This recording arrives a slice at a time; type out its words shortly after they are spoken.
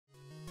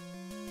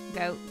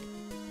goat.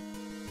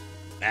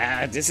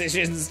 Ah,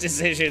 decisions.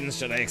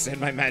 Should I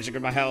extend my magic or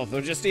my health,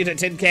 or just eat a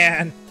tin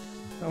can?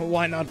 Oh,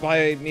 why not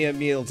buy me a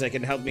meal ticket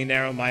and help me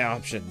narrow my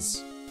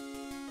options?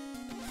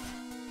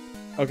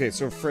 Okay,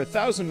 so for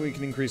 1,000 we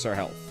can increase our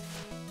health.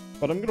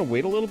 But I'm gonna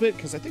wait a little bit,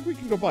 because I think we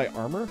can go buy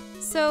armor.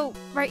 So,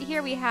 right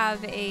here we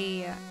have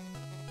a...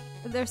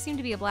 There seemed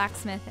to be a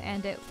blacksmith,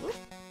 and it...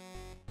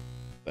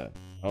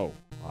 Oh,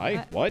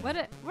 hi? What? What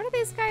are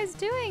these guys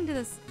doing to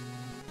this?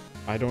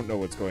 I don't know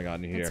what's going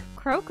on here. It's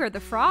Croaker the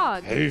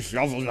frog. Hey,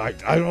 Shovel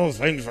Knight, I know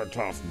things are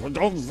tough, but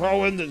don't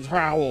throw in the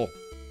towel.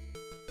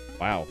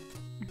 Wow.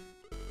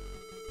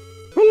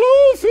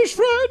 Hello, fish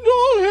friend!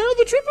 All hail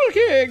the Triple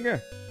King!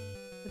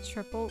 The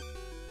triple...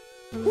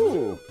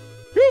 Ooh.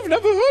 You've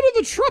never heard of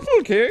the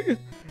Triple King?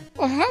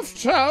 A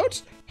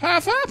half-trout,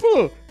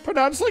 half-apple,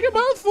 pronounced like a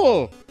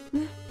mouthful.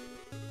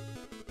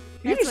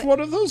 He's one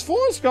of those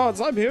forest gods.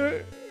 I'm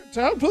here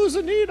to help those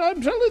in need.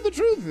 I'm telling the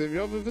truth. If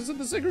you ever visit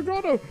the sacred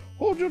grotto,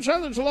 hold your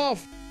challenge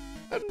aloft,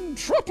 and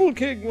Triple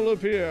King will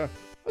appear.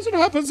 As it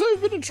happens,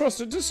 I've been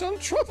entrusted to sell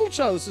truffle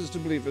chalices to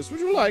believers. Would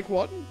you like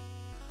one?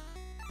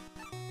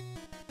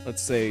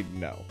 Let's say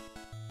no.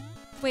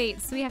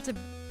 Wait, so we have to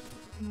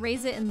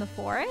raise it in the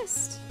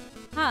forest?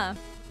 Huh.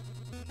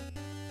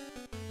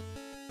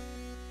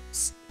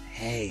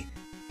 Hey,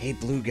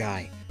 blue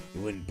guy.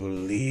 You wouldn't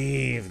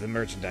believe the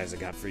merchandise I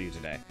got for you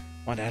today.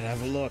 Why not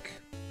have a look?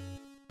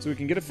 So we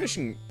can get a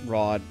fishing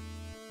rod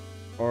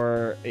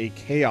or a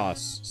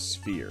chaos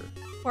sphere.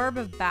 Orb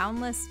of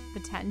boundless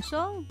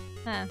potential?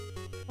 Huh.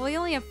 Well, we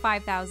only have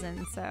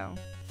 5,000, so...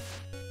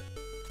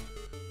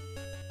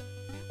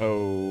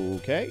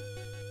 Okay.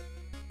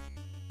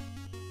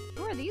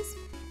 Who are these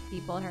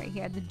people right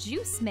here? The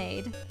Juice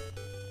Maid.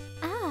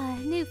 Ah,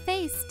 new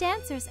face,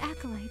 dancers,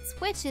 acolytes,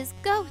 witches,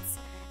 goats.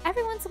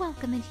 Everyone's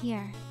welcome in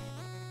here.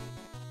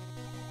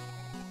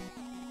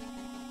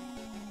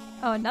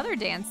 Oh, another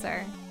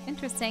dancer.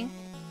 Interesting.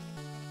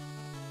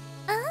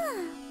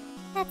 Ah,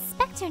 that's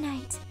Specter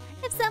Knight.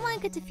 If someone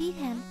could defeat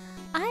him,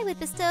 I would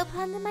bestow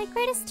upon them my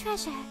greatest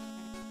treasure.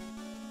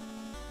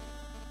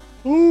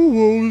 Oh,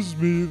 woe is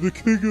me, the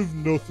king of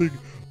nothing,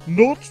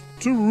 not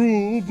to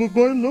rule but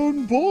my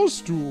lone bar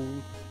stool.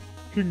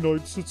 King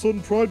Knight sits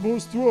on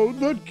Pridemore's throne,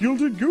 that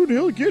gilded goon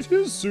he'll get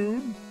his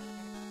soon.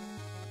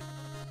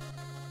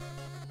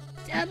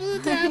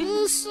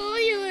 Dabble, saw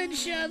you in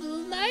Shovel.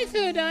 My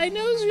third eye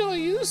knows your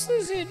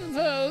useless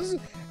infos.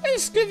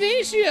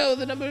 Excavatio,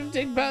 the number of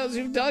dig piles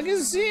you've dug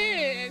is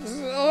 6.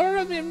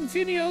 Aurum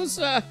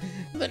infiniosa,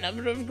 the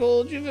number of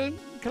gold you've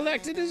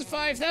collected is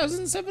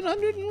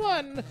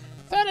 5,701.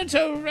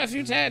 Thanato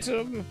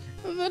refutatum,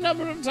 the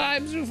number of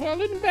times you've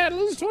fallen in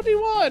battle is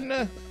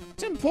 21.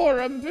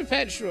 Temporum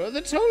perpetua,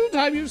 the total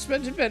time you've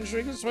spent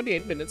adventuring is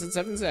 28 minutes and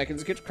 7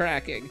 seconds. Get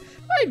cracking.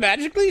 I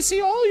magically see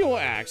all your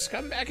acts.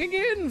 Come back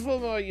again for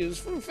more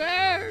useful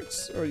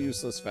facts. Or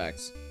useless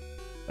facts.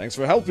 Thanks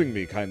for helping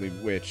me, kindly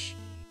witch.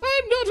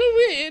 I'm not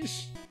a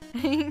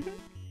witch.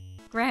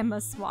 Grandma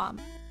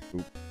Swamp.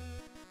 Oop.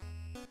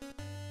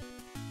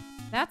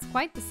 That's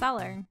quite the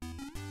cellar.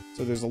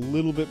 So there's a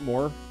little bit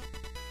more,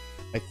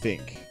 I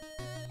think.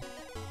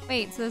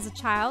 Wait, so there's a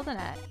child and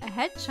a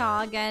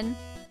hedgehog and...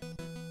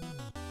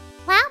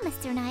 Wow,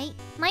 Mr. Knight,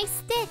 my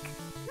stick.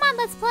 Come on,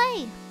 let's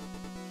play.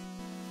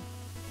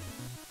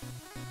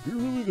 You're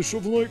really the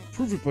Shovel Knight?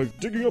 Prove it by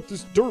digging up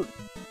this dirt.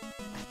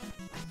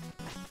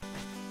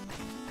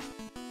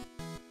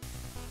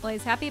 Well,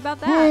 he's happy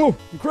about that. Whoa!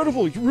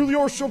 Incredible! You really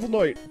are Shovel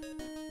Knight!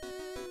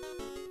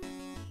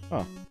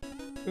 Huh.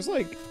 There's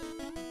like...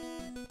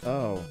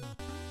 Oh.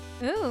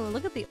 Ooh,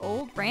 look at the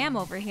old ram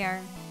over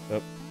here.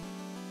 Yep.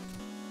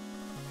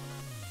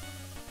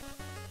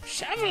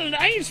 Shovel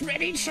Knight,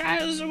 many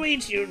trials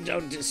await you.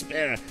 Don't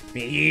despair.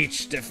 May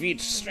each defeat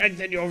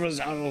strengthen your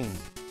resolve.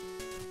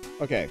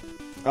 Okay.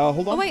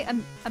 Hold on. Oh, wait,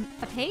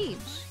 a page.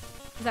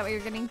 Is that what you're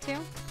getting to?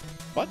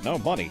 What? No,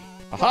 money.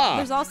 Aha! Well,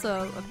 there's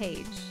also a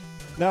page.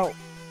 Now,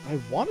 I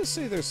want to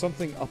say there's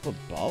something up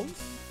above.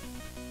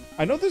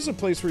 I know there's a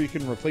place where you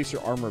can replace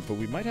your armor, but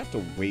we might have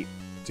to wait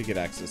to get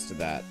access to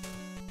that.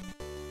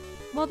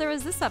 Well, there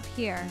was this up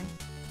here.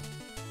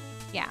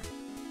 Yeah.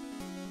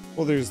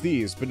 Well, there's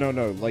these, but no,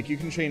 like, you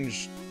can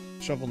change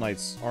Shovel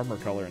Knight's armor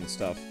color and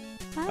stuff.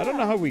 Ah. I don't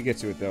know how we get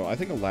to it, though. I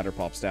think a ladder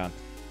pops down.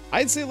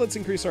 I'd say let's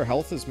increase our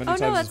health as many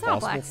times as possible not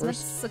blacksmith,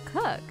 first. that's a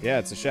cook. Yeah,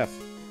 it's a chef.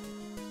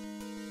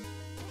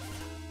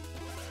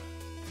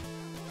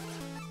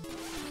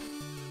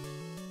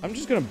 I'm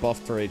just gonna buff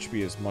for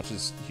HP as much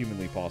as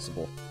humanly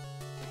possible.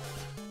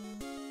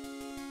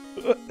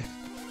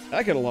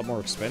 That got a lot more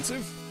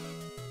expensive.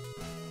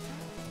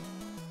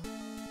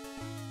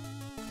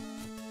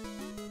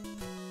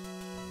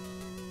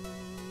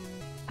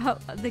 Oh,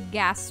 the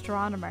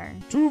gastronomer.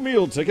 2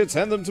 meal tickets,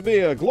 hand them to me.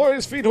 A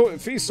glorious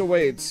feast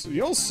awaits.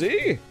 You'll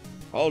see.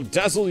 I'll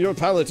dazzle your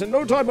palate in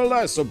no time or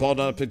less. So bon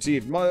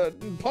appetit.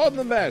 Pardon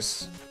the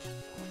mess.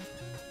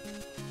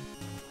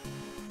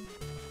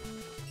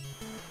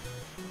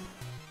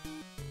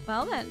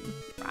 Well then,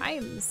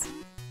 rhymes.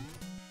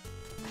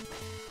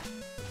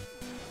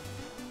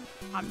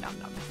 Nom nom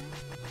nom.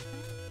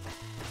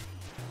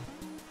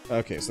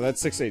 Okay, so that's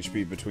 6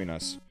 HP between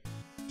us.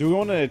 Do we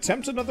want to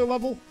attempt another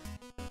level?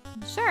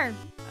 Sure.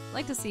 I'd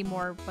like to see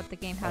more what the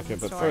game has Okay, in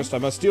but store. first I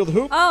must steal the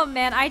hoop. Oh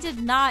man, I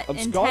did not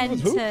Abscond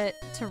with intend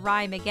to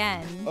rhyme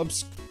again.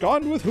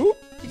 Abscond with hoop?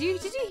 Did you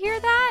hear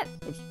that?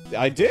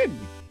 I did.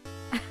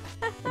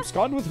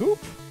 Abscond with hoop?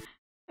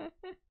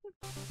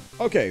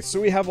 Okay, so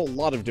we have a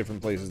lot of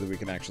different places that we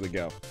can actually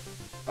go.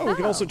 Oh, we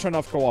can also turn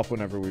off co-op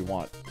whenever we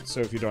want.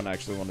 So if you don't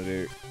actually want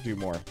to do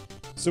more.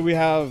 So we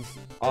have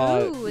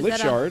Ooh, is that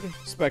Lich Yard,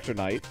 Specter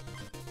Knight.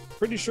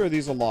 Pretty sure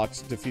these are locked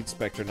to defeat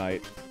Specter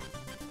Knight.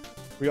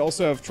 We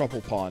also have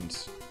Truffle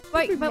Pond.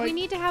 Wait, but we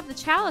need to have the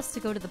chalice to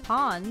go to the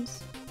pond.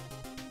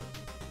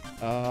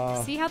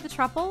 See how the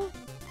truffle?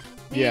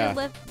 We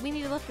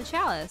need to lift the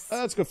chalice.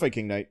 Let's go fight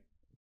King Knight.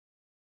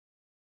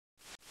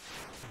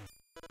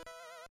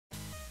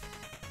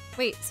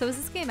 Wait, so is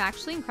this game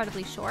actually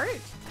incredibly short?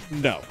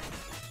 No.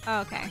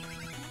 Oh, okay.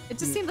 It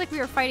just seemed like we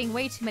were fighting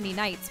way too many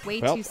knights, way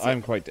Well, too soon.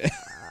 I'm quite dead.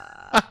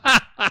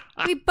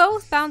 We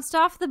both bounced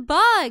off the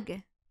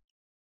bug!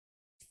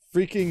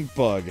 Freaking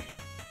bug.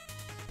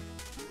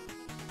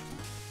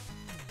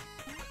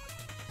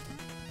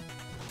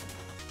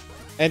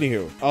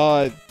 Anywho,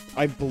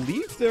 I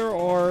believe there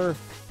are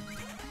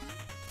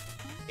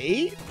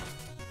 8?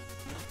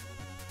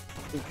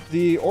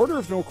 The Order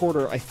of No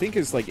Quarter, I think,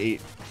 is like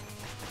 8.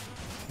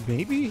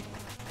 Maybe?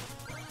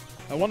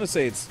 I want to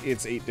say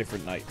it's 8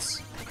 different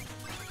knights.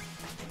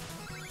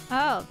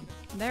 Oh,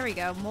 there we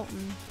go.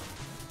 Molten.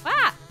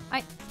 Ah!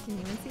 I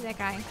didn't even see that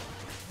guy.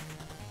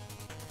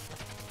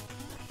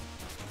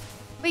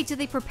 Wait, do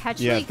they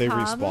perpetually Yeah, they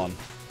come? respawn.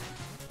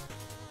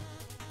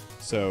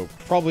 So,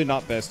 probably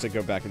not best to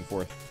go back and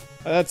forth.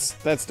 That's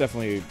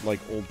definitely, like,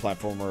 old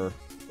platformer,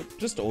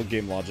 just old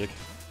game logic.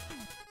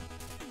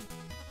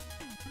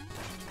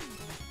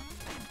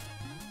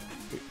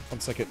 Wait, 1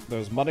 second.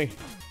 There's money.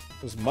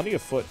 There's money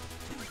afoot.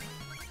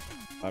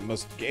 I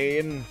must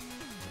gain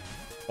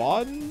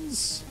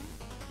bonds?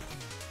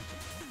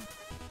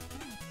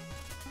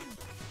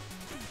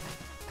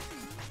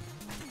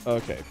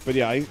 Okay, but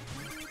yeah,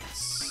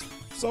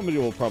 somebody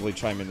will probably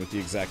chime in with the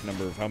exact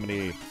number of how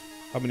many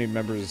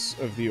members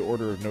of the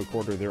Order of No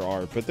Quarter there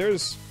are, but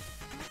there's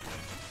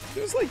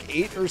like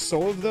 8 or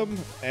so of them,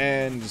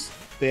 and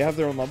they have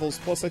their own levels.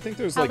 Plus, I think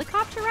there's like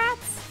Helicopter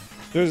rats?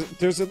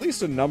 there's at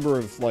least a number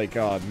of like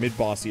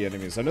mid-bossy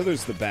enemies. I know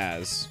there's the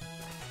Baz.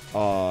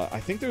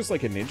 I think there's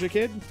like a Ninja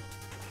Kid.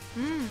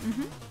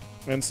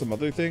 And some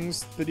other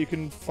things that you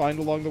can find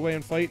along the way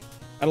and fight.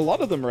 And a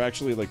lot of them are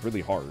actually like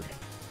really hard.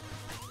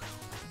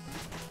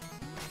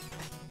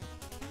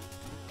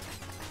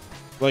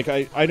 Like,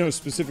 I know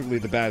specifically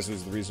the Baz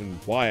was the reason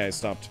why I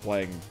stopped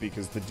playing,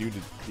 because the dude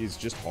is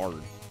just hard.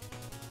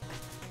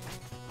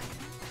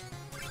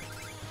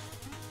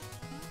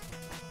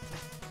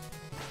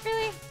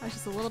 Really? I was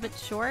just a little bit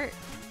short.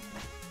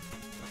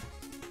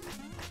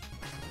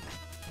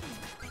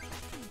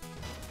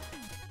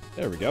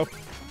 There we go.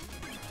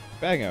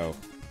 Bango.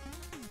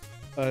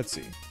 Let's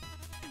see.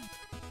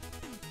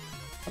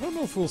 I don't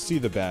know if we'll see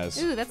the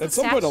Baz. Ooh, that's a At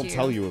some point I'll statue.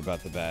 tell you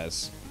about the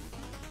Baz.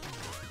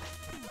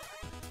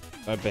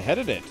 I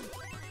beheaded it.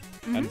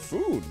 And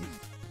food.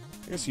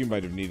 I guess you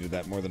might have needed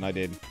that more than I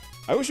did.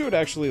 I wish it would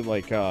actually,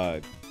 like,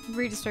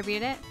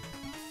 Redistribute it.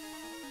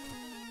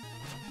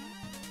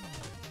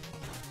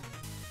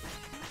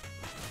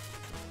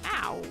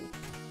 Ow.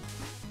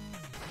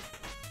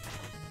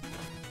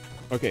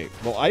 Okay,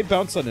 well, I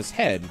bounce on his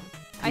head. You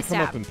I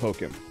come up stab. and poke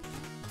him.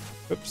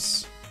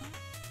 Oops.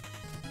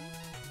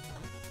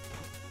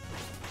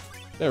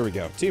 There we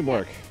go.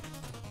 Teamwork.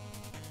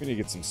 We need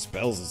to get some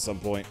spells at some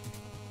point.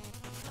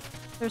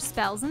 There's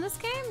spells in this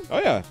game? Oh,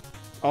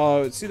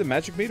 yeah. See the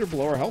magic meter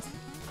below our health?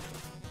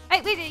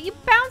 Hey, wait, you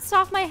bounced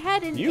off my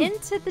head and You-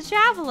 into the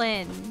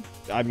javelin.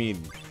 I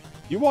mean,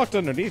 you walked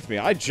underneath me.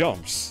 I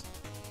jumped.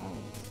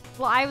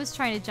 Well, I was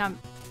trying to jump.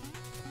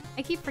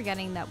 I keep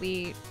forgetting that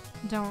we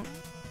don't...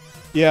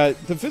 Yeah,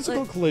 the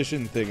physical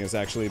collision thing is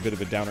actually a bit of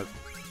a downer.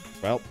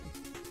 Well,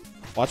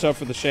 watch out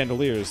for the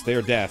chandeliers. They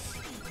are death.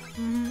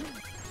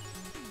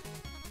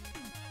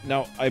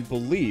 Now, I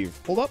believe...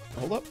 Hold up.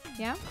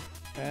 Yeah?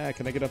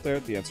 Can I get up there?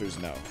 The answer is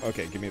no.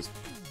 Okay, give me a...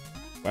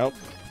 Well...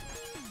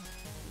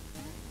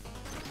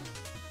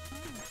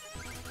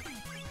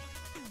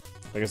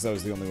 I guess that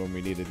was the only one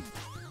we needed.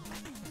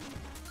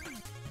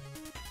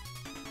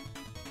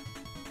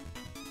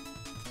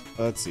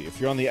 Let's see. If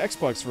you're on the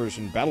Xbox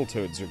version,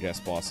 Battletoads are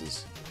guest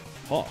bosses.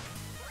 Huh.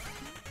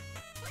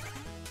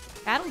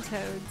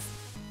 Battletoads.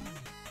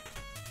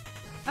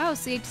 Oh,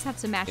 so you just have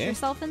to mash Yeah.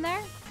 yourself in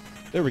there?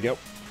 There we go.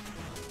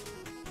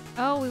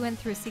 Oh, we went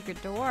through a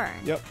secret door.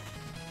 Yep.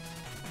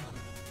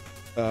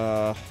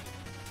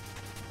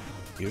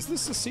 Is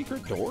this a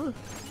secret door?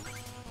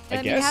 I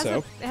mean, guess it has so.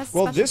 it has a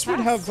Well, special this would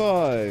quest.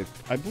 have,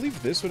 I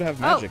believe this would have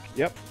magic.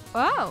 Yep.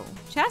 Oh,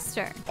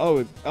 Chester.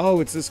 Oh,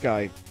 it's this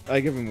guy. I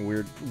give him a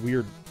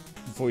weird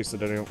voice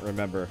that I don't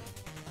remember.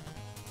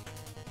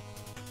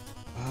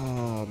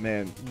 Oh,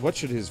 man. What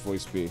should his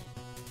voice be?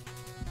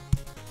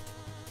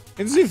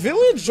 In the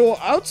village or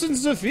out in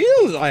the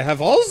field, I have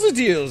all the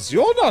deals.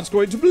 You're not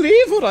going to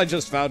believe what I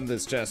just found in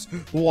this chest.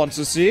 Want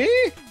to see?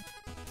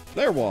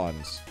 Flare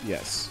wands.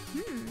 Yes.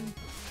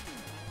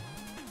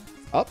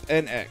 Up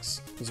and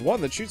X. There's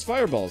one that shoots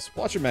fireballs.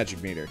 Watch your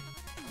magic meter.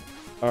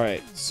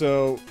 Alright,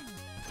 so...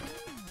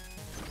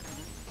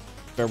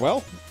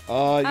 Farewell? You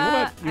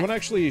wanna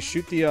actually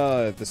shoot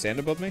the sand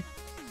above me?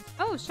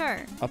 Oh,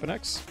 sure. Up and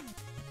X?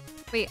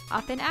 Wait,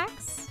 up in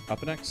X?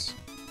 Up and X?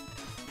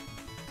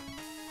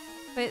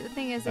 But the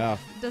thing is, it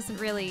doesn't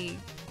really...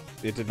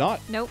 It did not?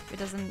 Nope, it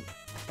doesn't...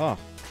 Oh.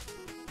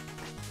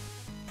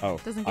 Oh,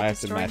 It doesn't I get have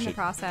to destroyed match in the it.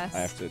 process. I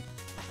have to...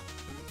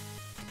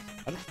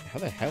 How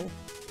the hell?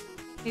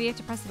 Maybe you have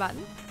to press the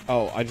button?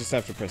 Oh, I just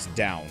have to press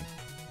down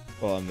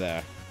while I'm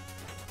there.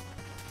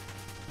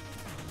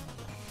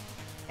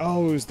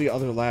 Oh, it was the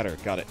other ladder.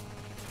 Got it.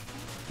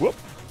 Whoop.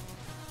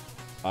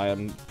 I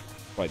am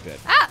quite dead.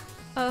 Ah!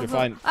 You're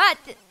fine. Ah!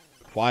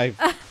 Why?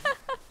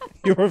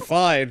 You were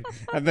fine.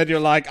 And then you're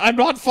like, I'm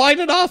not fine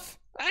enough!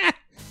 Ah!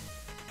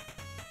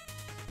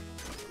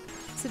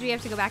 So do we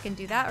have to go back and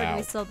do that, or do Ow.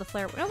 we still have the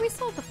flare? No, we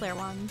still have the flare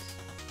wand.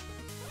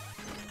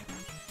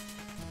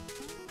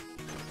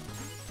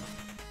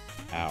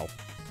 Ow.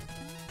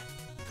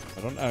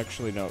 I don't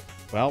actually know.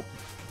 Well,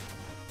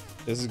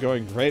 this is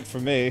going great for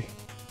me.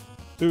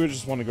 Do we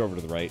just want to go over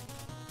to the right?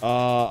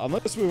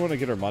 Unless we want to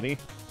get our money.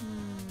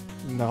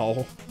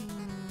 No.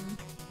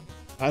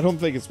 I don't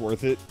think it's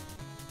worth it.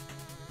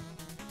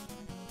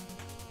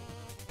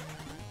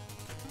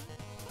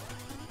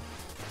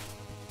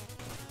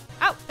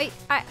 Oh, wait,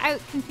 I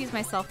confused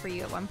myself for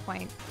you at one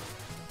point.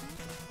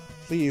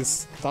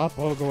 Please, stop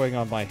going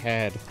on my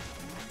head.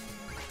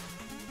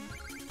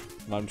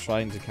 I'm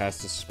trying to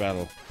cast a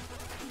spell.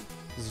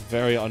 This is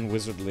very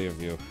unwizardly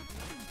of you.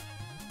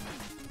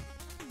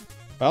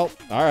 Well,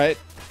 alright.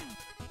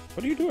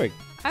 What are you doing?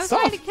 I was Stop!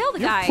 trying to kill the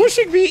guy. You're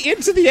pushing me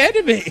into the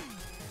enemy!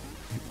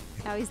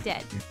 Now he's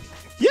dead.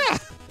 Yeah!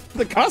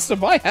 The cost of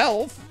my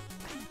health!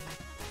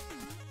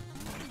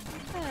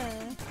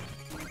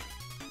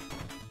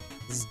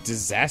 This is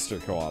disaster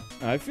co-op.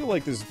 I feel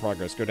like this is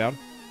progress. Go down.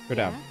 Go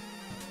down.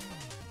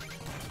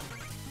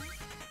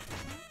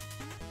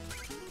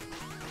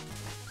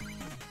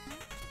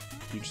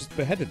 You just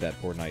beheaded that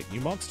poor knight,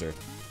 you monster.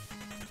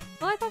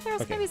 Well, I thought there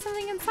was Okay. gonna be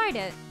something inside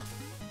it.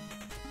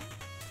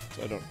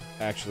 So I don't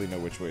actually know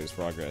which way is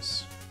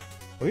progress.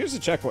 Well, here's the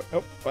checkpoint.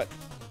 Oh, what?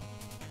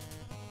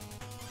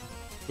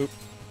 Oop.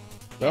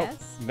 Nope.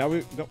 Yes. Now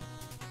we... No.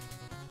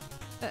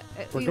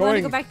 We're You want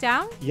to going- go back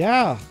down?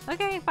 Yeah!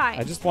 Okay, fine.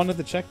 I just wanted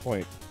the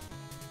checkpoint.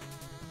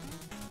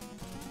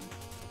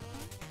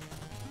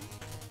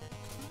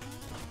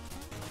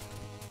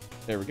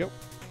 There we go.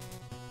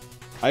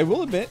 I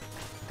will admit,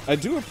 I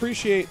do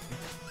appreciate...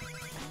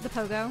 The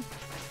pogo.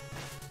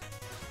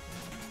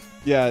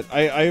 Yeah,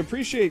 I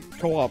appreciate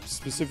co-op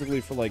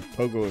specifically for, like,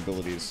 pogo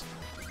abilities.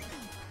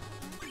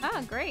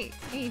 Ah, great.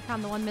 Hey, you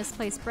found the one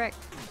misplaced brick.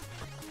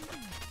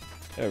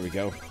 There we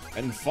go.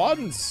 And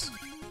funds!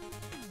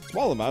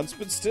 Small amounts,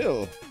 but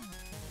still.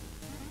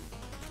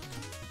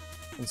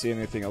 Don't see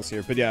anything else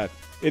here. But yeah,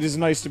 it is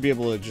nice to be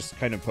able to just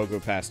kind of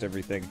pogo past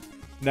everything.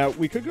 Now,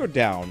 we could go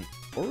down,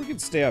 or we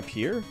could stay up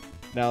here.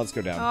 Now let's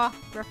go down. Oh,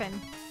 Griffin.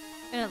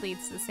 And it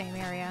leads to the same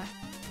area.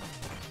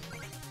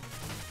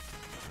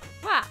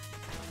 Wow.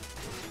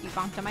 You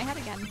bonked on my head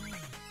again.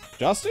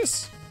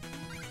 Justice?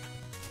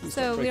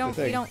 So we don't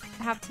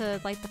have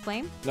to light the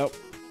flame? Nope.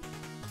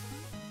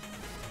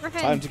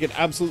 Griffin. Time to get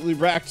absolutely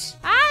wrecked.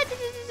 Ah!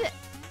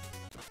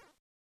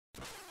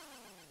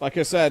 Like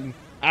I said,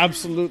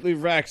 absolutely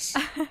wrecked.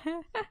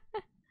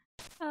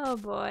 Oh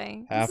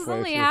boy. This is Halfway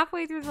only through.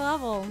 halfway through the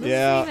level. This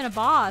Yeah. isn't even a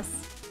boss.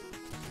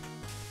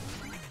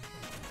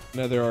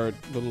 No, there are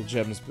little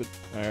gems, but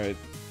alright.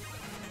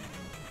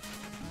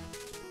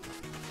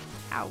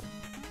 Ow.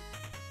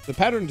 The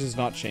pattern does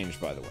not change,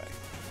 by the way.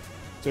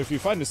 So if you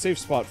find a safe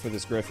spot for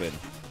this griffin,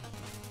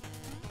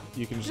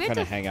 you can just We have kind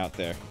of to- hang out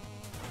there.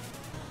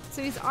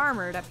 So he's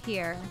armored up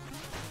here.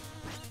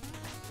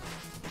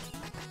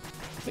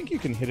 I think you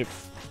can hit it...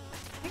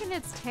 I can hit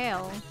its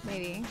tail,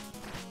 maybe.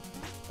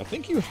 I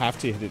think you have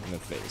to hit it in the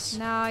face.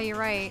 No, you're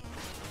right.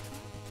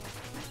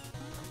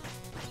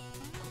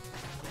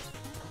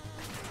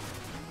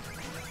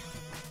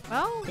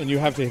 Well, And you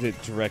have to hit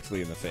it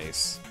directly in the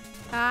face.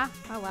 oh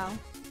well.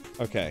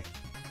 Okay.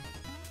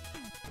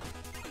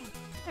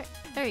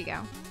 There you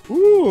go.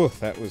 Ooh,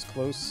 that was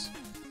close.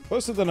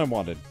 Closer than I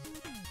wanted.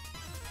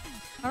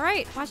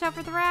 Alright, watch out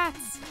for the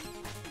rats.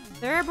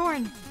 They're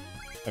airborne.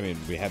 I mean,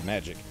 we have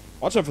magic.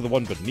 Watch out for the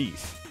one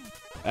beneath.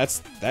 That's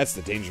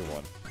the danger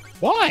one.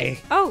 Why?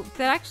 Oh,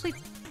 that actually...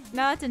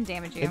 No, that didn't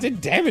damage you. It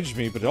did damage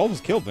me, but it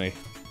almost killed me.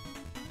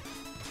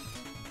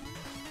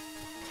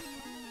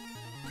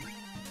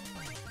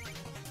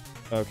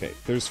 Okay,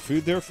 there's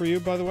food there for you,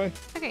 by the way.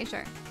 Okay,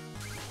 sure.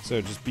 So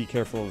just be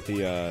careful of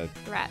the,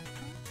 The rat.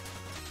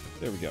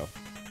 There we go.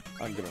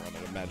 I'm gonna run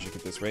out of magic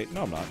at this rate.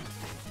 No, I'm not.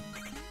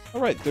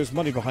 Alright, there's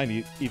money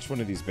behind each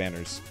one of these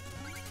banners.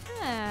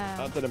 Ah.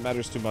 Not that it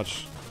matters too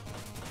much.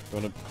 You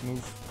wanna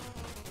move?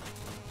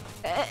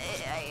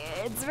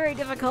 It's very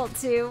difficult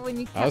too when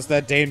you. How's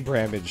that Dane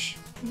Bramage?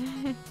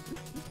 I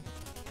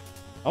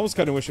almost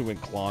kind of wish it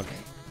went clonk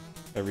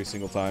every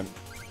single time.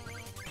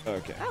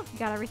 Okay. Oh, you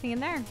got everything in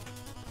there.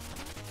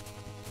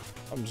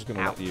 I'm just gonna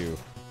Ow. let you.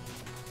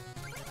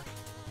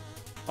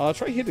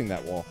 Try hitting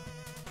that wall.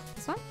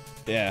 This one?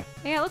 Yeah.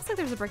 Yeah, it looks like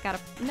there's a brick out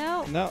of.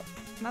 No, No.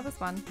 not this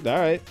one. All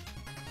right.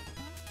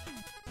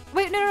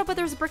 Wait, no, but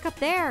there's a brick up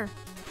there.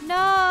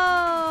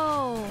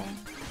 No!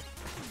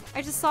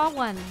 I just saw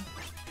one.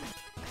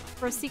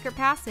 For a secret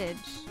passage.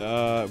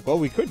 Well,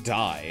 we could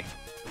die.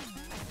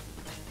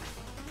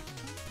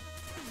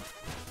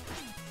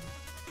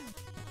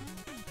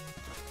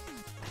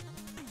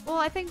 Well,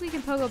 I think we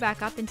can pogo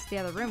back up into the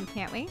other room,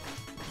 can't we?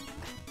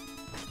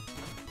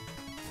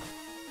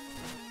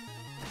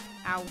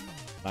 Ow.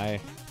 How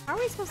How are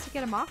we supposed to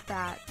get him off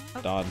that?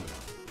 Oh, done.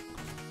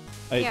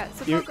 yeah,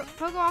 so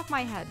pogo off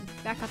my head.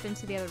 Back up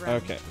into the other room.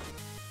 Okay.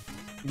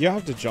 You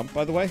have to jump,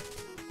 by the way?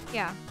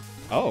 Yeah.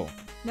 Oh.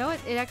 No, it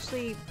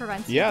actually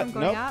prevents you Yeah, from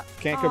going nope. up.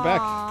 Can't go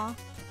back. Aw.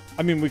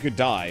 I mean, we could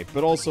die,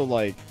 but also,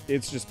 like,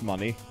 it's just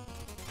money.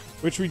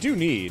 Which we do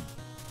need.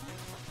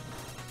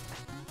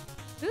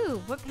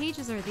 Ooh, what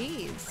pages are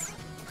these?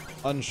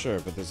 Unsure,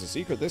 but there's a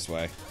secret this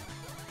way.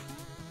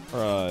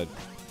 Or,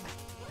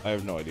 I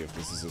have no idea if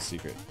this is a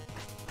secret.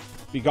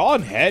 Be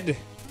gone, head!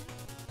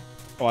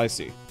 Oh, I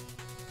see.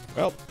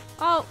 Well,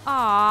 Oh,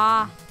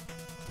 aw.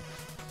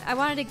 I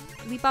wanted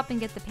to leap up and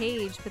get the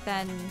page, but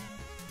then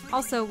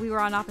also we were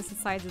on opposite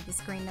sides of the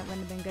screen. That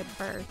wouldn't have been good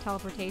for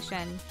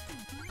teleportation.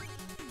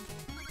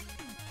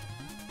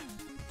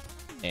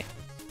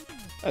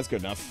 that's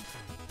good enough.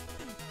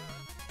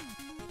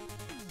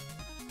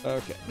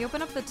 Okay. You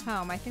open up the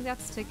tome. I think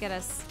that's to get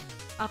us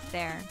up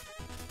there.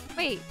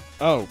 Wait,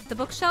 Oh, the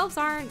bookshelves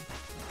aren't...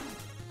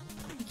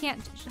 You can't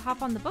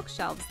hop on the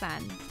bookshelves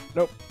then.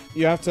 nope.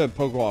 You have to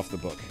pogo off the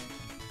book.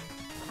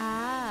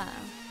 Ah.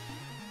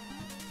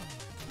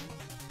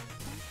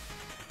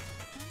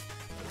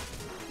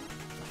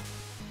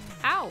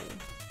 Ow.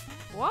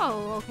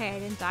 Whoa, okay, I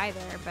didn't die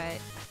there, but...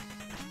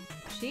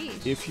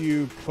 Sheesh. If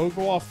you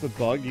pogo off the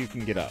bug, you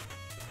can get up.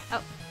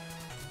 Oh.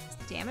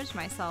 Just damaged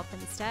myself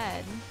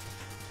instead.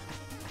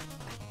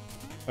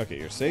 Okay,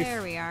 you're safe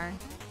There we are.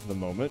 for the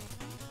moment.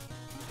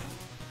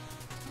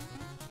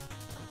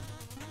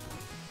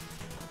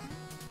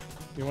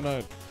 You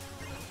wanna...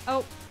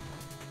 Oh.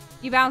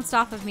 You bounced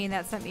off of me and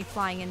that sent me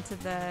flying into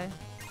the...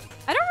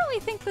 I don't really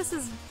think this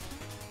is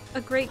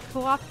a great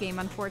co-op game,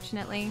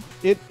 unfortunately.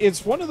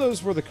 It's one of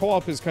those where the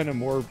co-op is kind of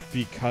more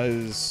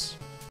because...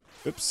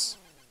 Oops.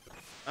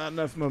 Not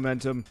enough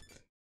momentum.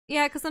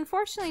 Yeah, because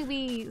unfortunately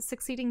we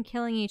succeed in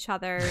killing each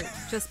other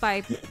just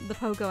by the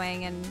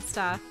pogoing and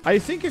stuff. I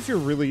think if you're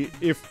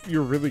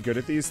really good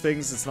at these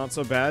things, it's not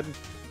so bad,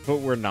 but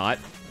we're not.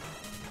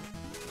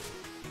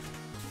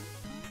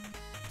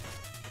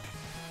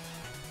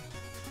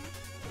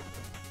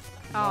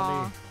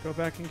 Aw. Money. Go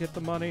back and get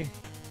the money.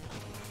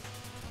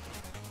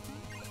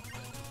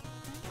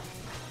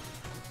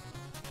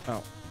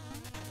 Oh.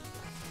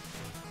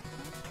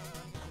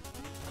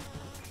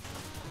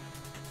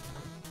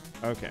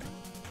 Okay.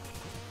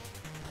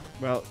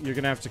 Well, you're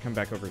gonna have to come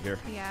back over here.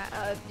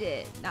 Yeah,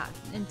 not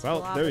into the Well,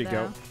 lava, there you go.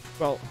 though.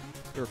 Well,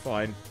 you're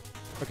fine.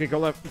 Okay, go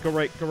left, go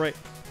right, go right.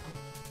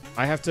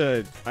 I have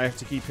to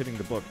keep hitting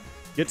the book.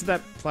 Get to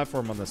that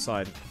platform on the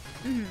side.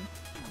 Mm-hmm.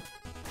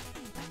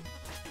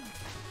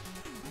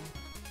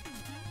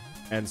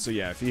 And so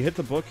yeah, if you hit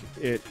the book,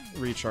 it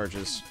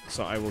recharges.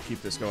 So I will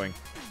keep this going.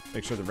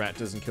 Make sure the rat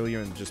doesn't kill you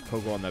and just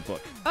pogo on that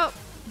book. Oh,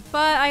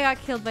 but I got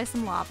killed by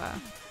some lava.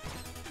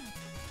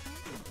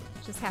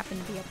 Just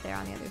happened to be up there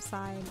on the other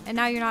side. And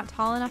now you're not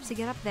tall enough to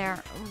get up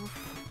there.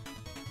 Oof.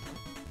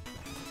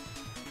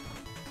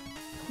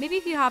 Maybe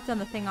if you hopped on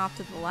the thing off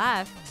to the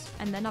left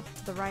and then up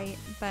to the right,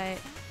 but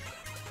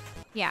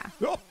yeah.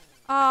 Oh!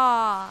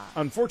 Ah.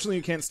 Unfortunately,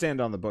 you can't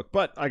stand on the book,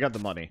 but I got the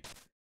money.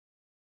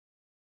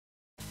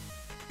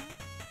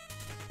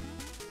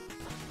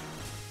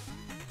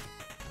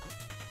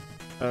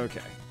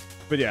 Okay.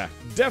 But yeah,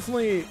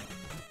 definitely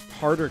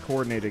harder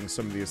coordinating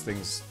some of these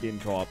things in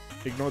co-op.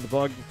 Ignore the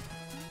bug.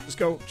 Just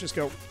go, just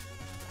go.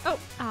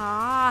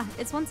 Oh,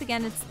 it's once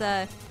again, it's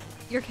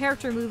your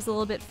character moves a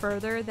little bit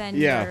further than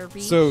Yeah, your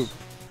reach. so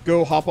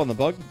go hop on the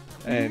bug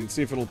and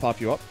see if it'll pop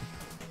you up.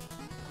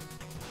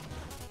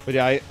 But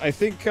yeah, I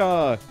think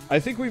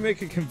we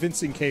make a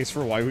convincing case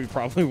for why we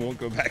probably won't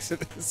go back to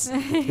this,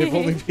 if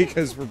only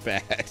because we're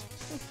bad.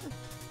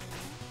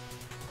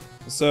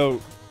 So,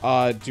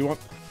 do you want?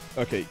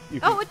 Okay, you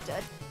can...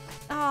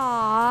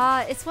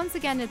 Oh, it's once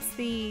again, it's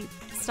the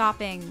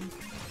stopping.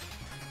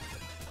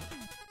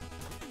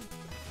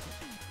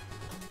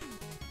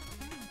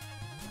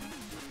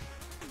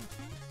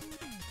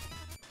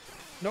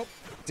 Nope.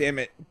 Damn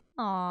it.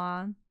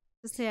 Aw.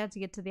 Just had to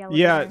get to the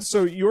elevator. Yeah,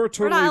 so you're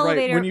totally right.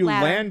 elevator, When you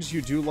ladder. land,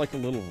 you do like a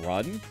little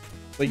run.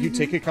 Like you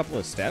take a couple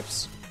of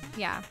steps.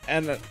 Yeah.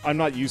 And I'm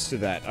not used to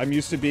that. I'm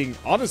used to being,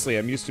 honestly,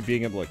 I'm used to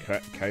being able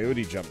to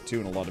coyote jump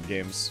too in a lot of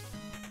games.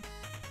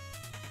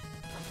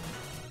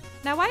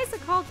 Now, why is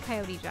it called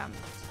Coyote Jump?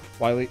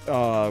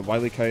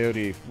 Wily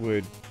Coyote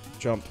would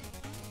jump.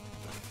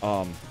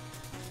 Oh,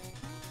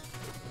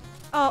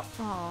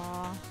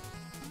 aw.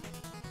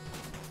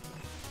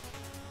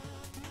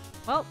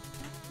 Well,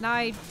 now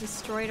I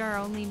destroyed our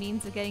only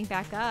means of getting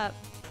back up.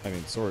 I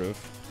mean, sort of.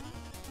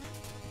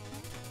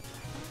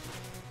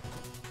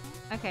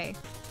 Okay.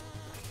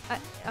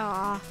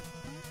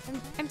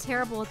 I'm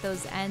terrible with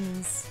those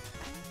ends.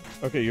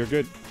 Okay, you're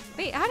good.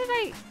 Wait, how did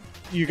I...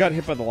 You got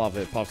hit by the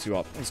lava, it pops you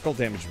up. It's called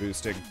damage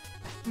boosting.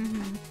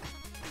 Mm-hmm.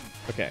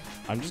 Okay,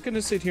 I'm just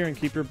gonna sit here and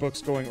keep your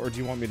books going, or do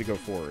you want me to go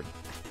forward?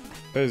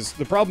 Because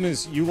the problem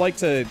is, you like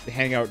to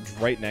hang out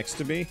right next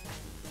to me,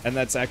 and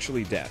that's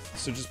actually death.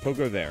 So just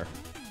pogo there.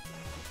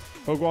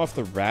 Pogo off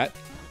the rat.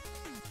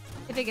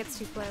 If it gets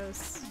too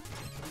close.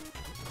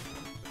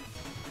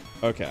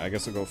 Okay, I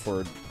guess I'll go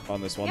forward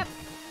on this one. Yep,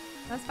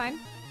 that's fine.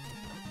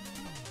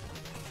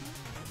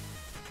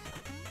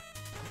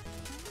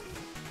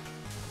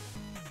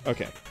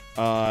 Okay.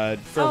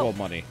 Farewell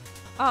money.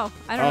 Oh,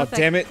 I don't know Oh, if that...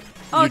 damn it.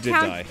 Oh, You did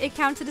die. it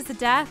counted as a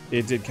death?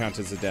 It did count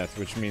as a death,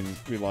 which means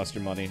we lost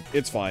your money.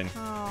 It's fine.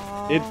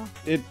 Oh.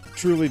 It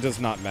truly does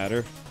not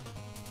matter.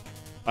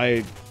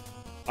 I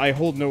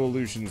hold no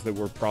illusions that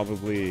we're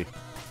probably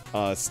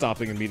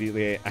stopping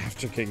immediately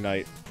after King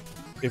Knight,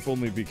 if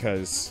only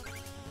because...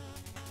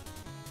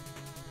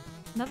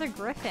 Another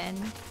griffin.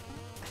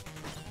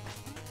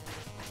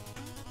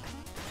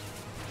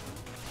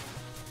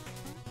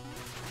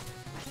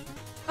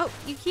 Oh,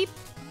 you keep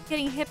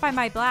getting hit by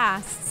my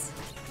blasts.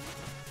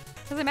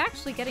 Because I'm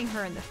actually getting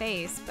her in the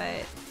face,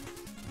 but...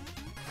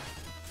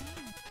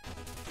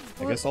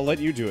 I guess I'll let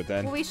you do it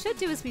then. What we should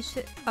do is we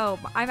should... Oh,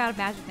 I'm out of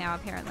magic now,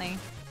 apparently.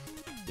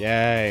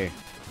 Yay.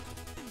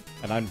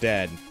 And I'm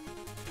dead.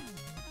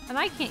 And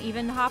I can't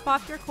even hop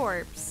off your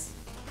corpse.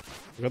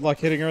 Good luck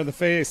hitting her in the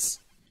face.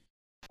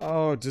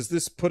 Oh, does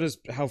this put us...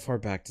 How far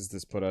back does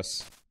this put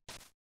us?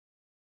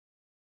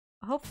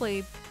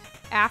 Hopefully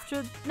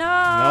after...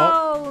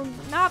 No!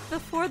 Not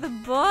before the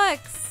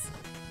books!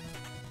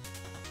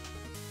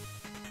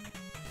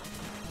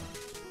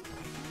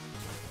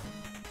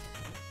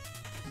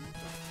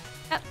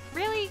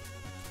 Really?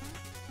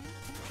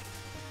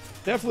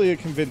 Definitely a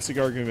convincing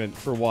argument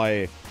for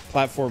why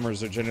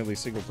platformers are generally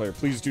single player.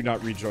 Please do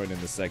not rejoin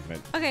in this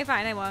segment. Okay,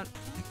 fine, I won't.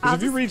 Because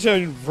if you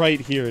rejoin right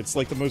here, it's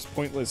like the most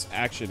pointless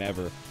action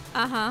ever.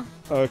 Uh-huh.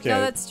 Okay. No,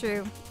 that's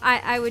true.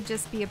 I would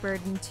just be a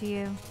burden to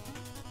you.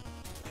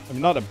 I'm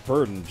not a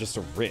burden, just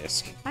a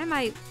risk.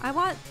 I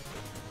want...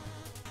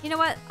 You know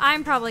what?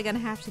 I'm probably gonna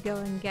have to go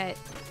and get...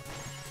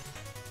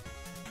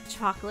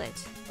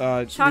 chocolate.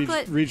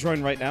 Chocolate...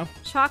 rejoin right now?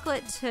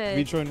 Chocolate to...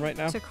 Rejoin right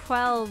now? To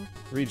quell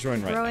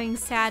rejoin right growing now.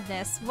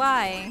 sadness.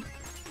 Why?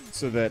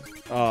 So that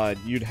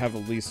you'd have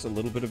at least a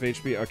little bit of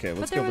HP. Okay,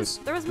 let's kill this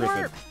there was griffin.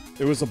 more...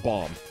 It was a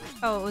bomb.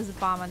 Oh, it was a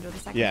bomb under the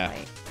second Yeah.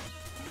 fight.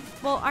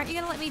 Well, aren't you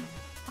gonna let me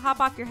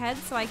hop off your head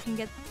so I can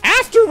get...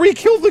 After we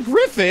kill the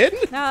griffin?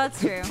 No, that's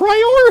true.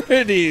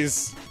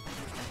 Priorities!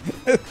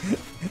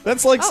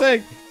 That's like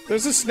saying,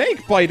 there's a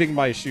snake biting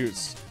my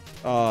shoes.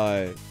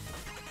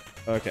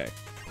 Okay.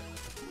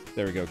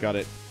 There we go, got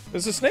it.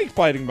 There's a snake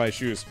biting my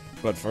shoes,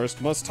 but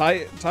first must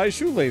tie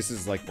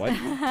shoelaces. Like, what?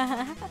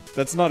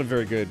 That's not a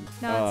very good...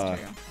 No,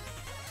 that's true.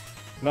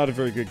 Not a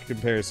very good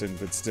comparison,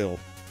 but still.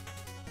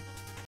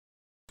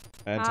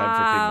 And time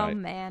for King Knight. Oh,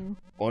 man.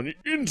 On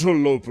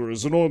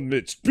interlopers in our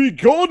midst, be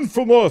gone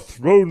from our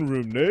throne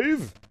room,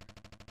 knave!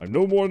 I'm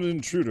no more an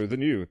intruder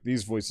than you.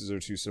 These voices are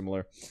too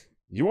similar.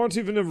 You aren't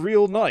even a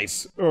real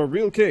knight, or a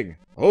real king.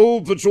 Oh,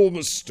 but you're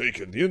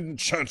mistaken. The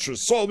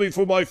Enchantress saw me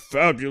for my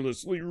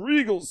fabulously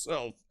regal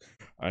self,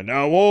 and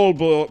now all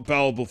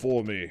bow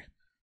before me.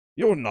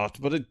 You're not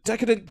but a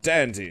decadent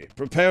dandy.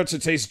 Prepare to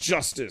taste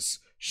justice.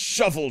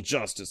 Shovel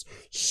justice.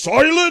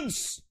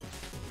 Silence!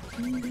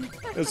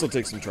 This'll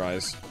take some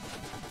tries.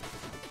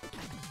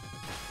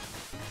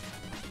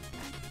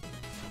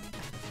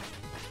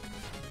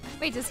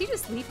 Wait, does he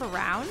just leap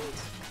around?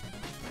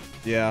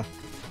 Yeah.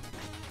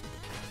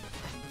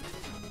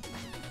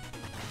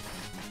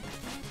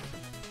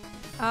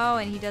 Oh,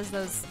 and he does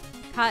those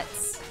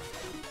cuts.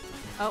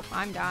 Oh,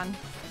 I'm gone.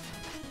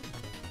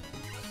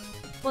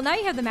 Well, now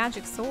you have the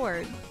magic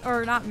sword.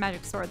 Or not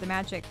magic sword, the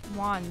magic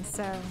wand,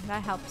 so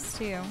that helps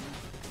too.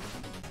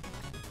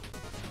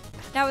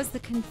 Now, is the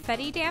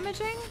confetti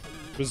damaging?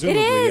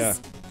 Presumably, it is! yeah.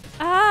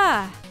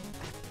 Ah!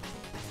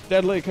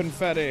 Deadly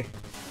confetti.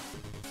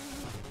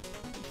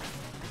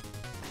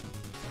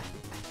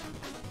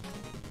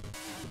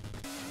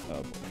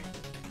 Oh boy.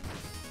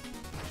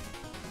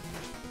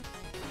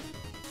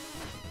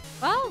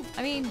 Well,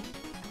 I mean...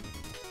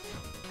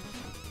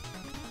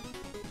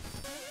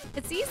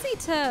 It's easy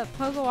to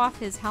pogo off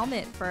his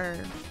helmet for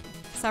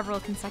several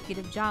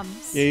consecutive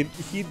jumps. Yeah,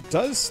 he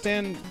does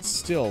stand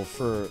still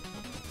for...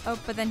 Oh,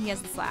 but then he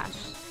has the slash.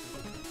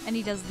 And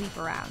he does leap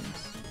around.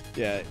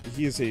 Yeah,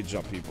 he is a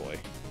jumpy boy.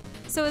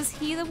 So is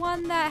he the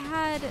one that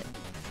had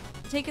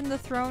taken the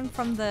throne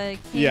from the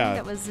king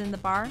that was in the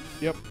bar?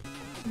 Yep.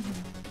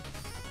 Mm-hmm.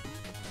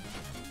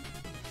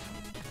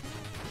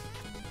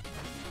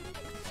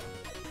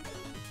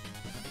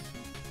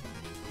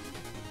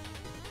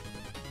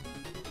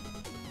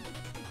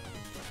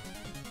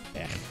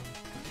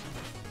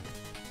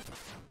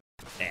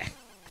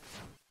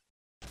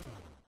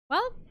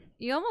 Well,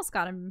 you almost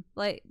got him,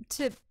 like,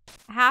 to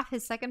half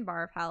his second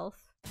bar of health.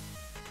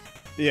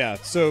 Yeah,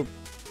 so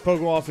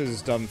pogo off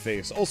his dumb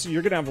face. Also,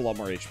 you're gonna have a lot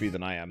more HP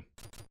than I am.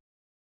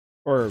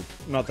 Or,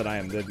 not that I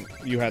am, than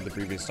you had the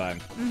previous time.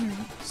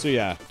 Mm-hmm. So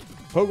yeah,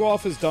 pogo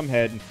off his dumb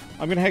head.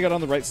 I'm gonna hang out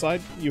on the right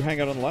side, you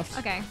hang out on the left.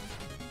 Okay.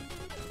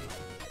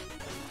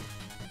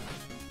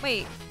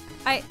 Wait,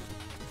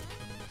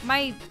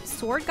 my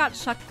sword got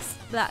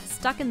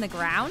stuck in the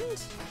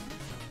ground?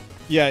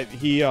 Yeah,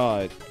 he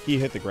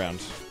hit the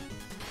ground.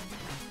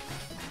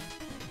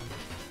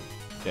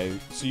 Okay,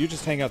 so you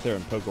just hang out there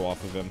and pogo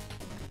off of him.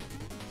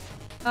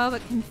 Oh,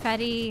 but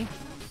confetti.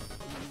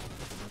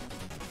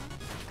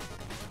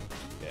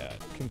 Yeah,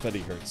 confetti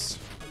hurts.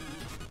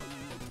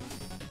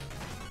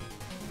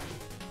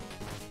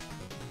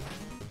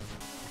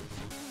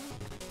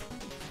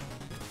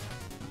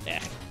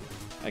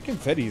 That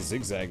confetti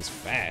zigzags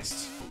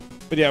fast.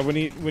 But yeah, when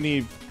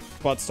he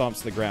butt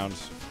stomps the ground.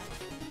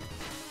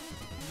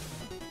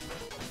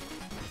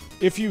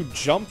 If you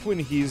jump when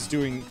he's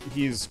going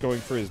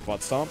for his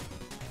butt stomp.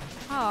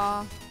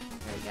 Oh,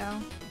 there we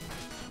go.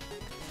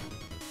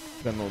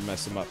 Then we'll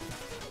mess him up.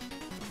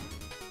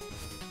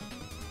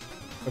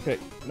 Okay,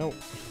 no.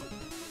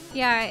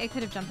 Yeah, I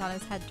could have jumped on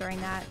his head during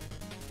that.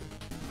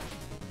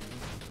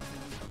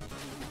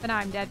 But now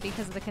I'm dead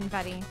because of the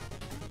confetti.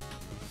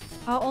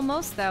 Oh,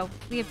 almost though.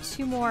 We have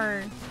 2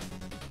 more.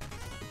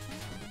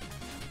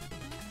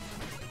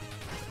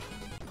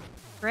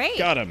 Great.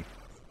 Got him.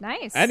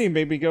 Nice. And he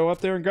made me go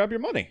up there and grab your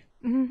money.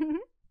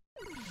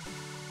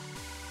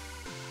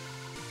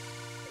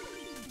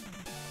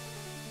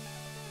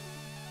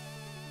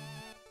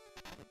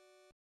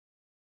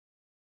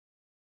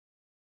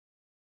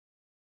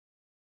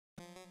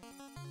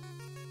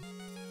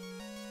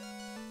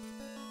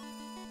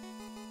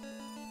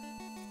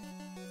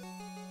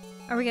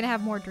 Are we gonna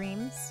have more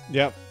dreams?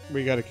 Yep,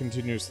 we gotta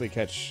continuously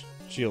catch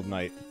Shield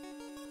Knight.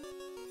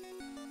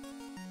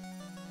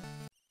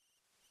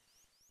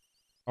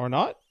 Or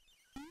not?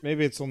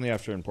 Maybe it's only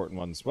after important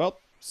ones. Well,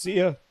 see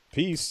ya.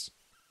 Peace.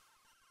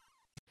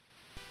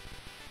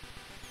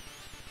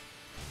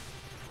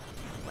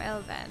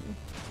 Well then.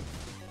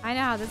 I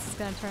know how this is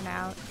gonna turn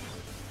out.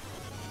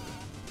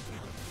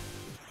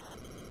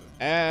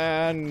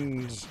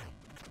 And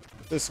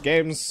this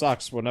game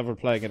sucks. We're never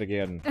playing it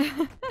again.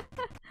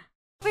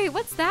 Wait,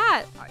 what's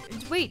that?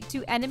 Wait,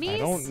 do enemies? I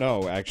don't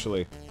know,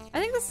 actually. I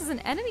think this is an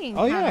enemy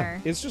Oh encounter.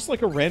 yeah, it's just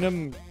like a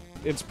random...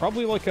 It's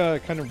probably like a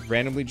kind of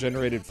randomly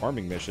generated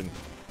farming mission.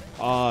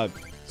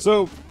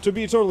 So, to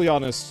be totally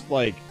honest,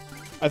 like,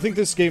 I think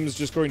this game is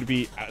just going to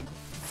be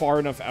far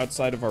enough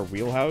outside of our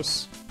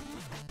wheelhouse.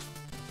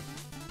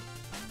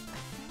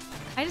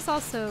 I just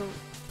also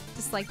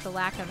dislike the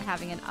lack of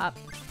having an up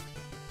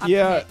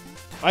Yeah, hit.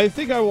 I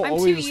think I will I'm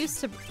always... too used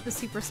to the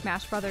Super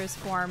Smash Brothers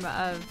form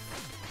of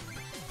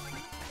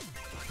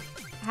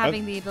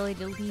having the ability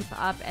to leap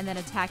up and then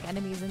attack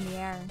enemies in the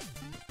air.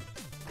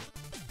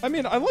 I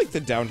mean, I like the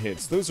down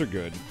hits. Those are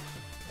good.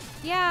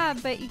 Yeah,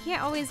 but you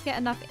can't always get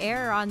enough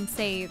air on,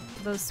 say,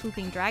 those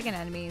swooping dragon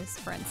enemies,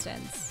 for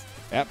instance.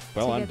 Yep,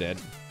 well, To I'm get-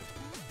 dead.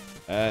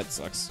 That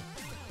sucks.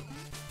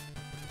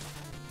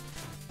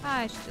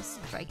 I should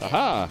just strike it.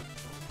 Aha!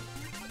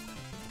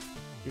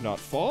 Do not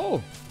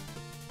fall.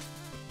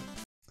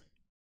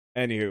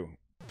 Anywho.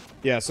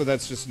 Yeah, so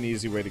that's just an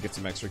easy way to get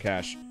some extra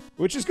cash.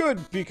 Which is good,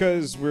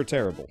 because we're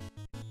terrible.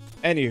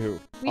 Anywho.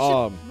 We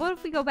should, what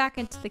if we go back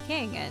into the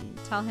king and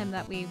tell him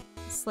that we've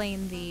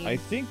slain the... I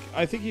think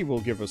he will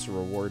give us a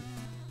reward.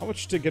 How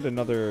much to get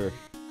another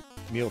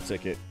meal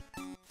ticket?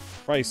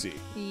 Pricey.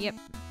 Yep.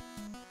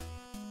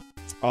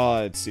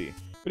 Let's see.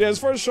 But yeah, as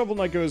far as Shovel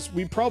Knight goes,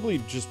 we probably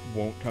just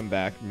won't come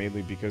back,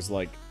 mainly because,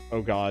 like,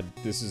 oh god,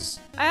 this is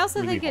I also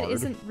really think it hard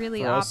isn't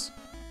really for us.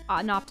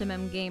 an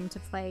optimum game to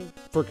play.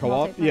 For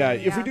co-op? multiplayer, Yeah,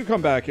 if we do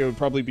come back, it would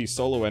probably be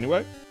solo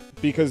anyway,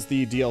 because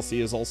the DLC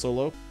is all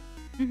solo.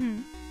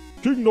 Mm-hmm.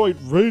 King Knight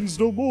reigns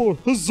no more.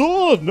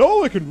 Huzzah!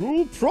 Now I can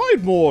rule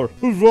Pride more.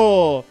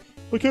 Hurrah!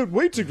 I can't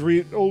wait to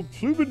greet old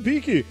Plume and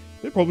Beaky.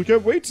 They probably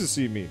can't wait to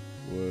see me.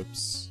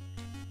 Whoops.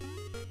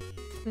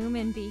 Boom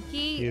and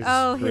Beaky? His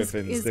Oh,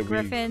 griffins his that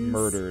griffins. we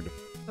murdered.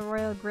 The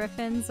royal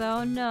griffins?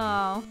 Oh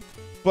no.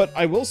 But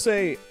I will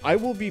say, I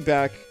will be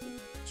back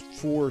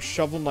for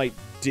Shovel Knight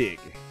Dig.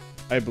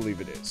 I believe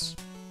it is.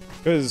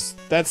 Because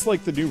that's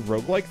like the new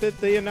roguelike that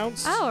they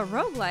announced. Oh, a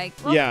roguelike.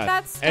 Well, yeah,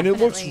 that's and it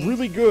looks definitely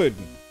really good.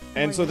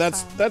 And more so your that's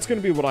style.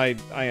 going to be what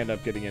I end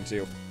up getting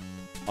into.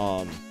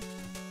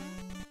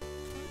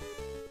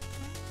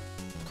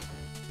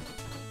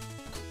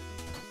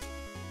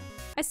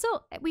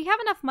 We have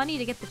enough money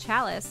to get the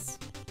chalice.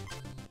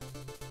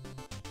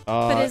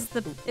 Uh,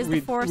 But is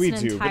the forest we an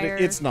do, but entire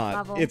it's not.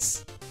 level?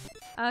 It's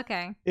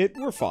Okay.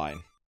 we're fine.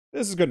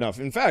 This is good enough.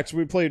 In fact,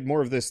 we played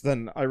more of this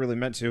than I really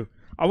meant to.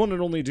 I wanted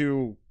to only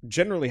do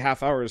generally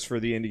half hours for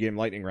the indie game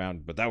lightning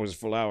round, but that was a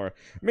full hour.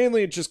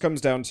 Mainly, it just comes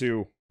down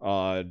to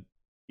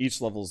each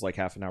level is like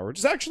half an hour, which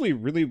is actually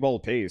really well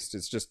paced.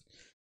 It's just,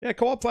 yeah,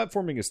 co-op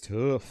platforming is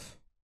tough.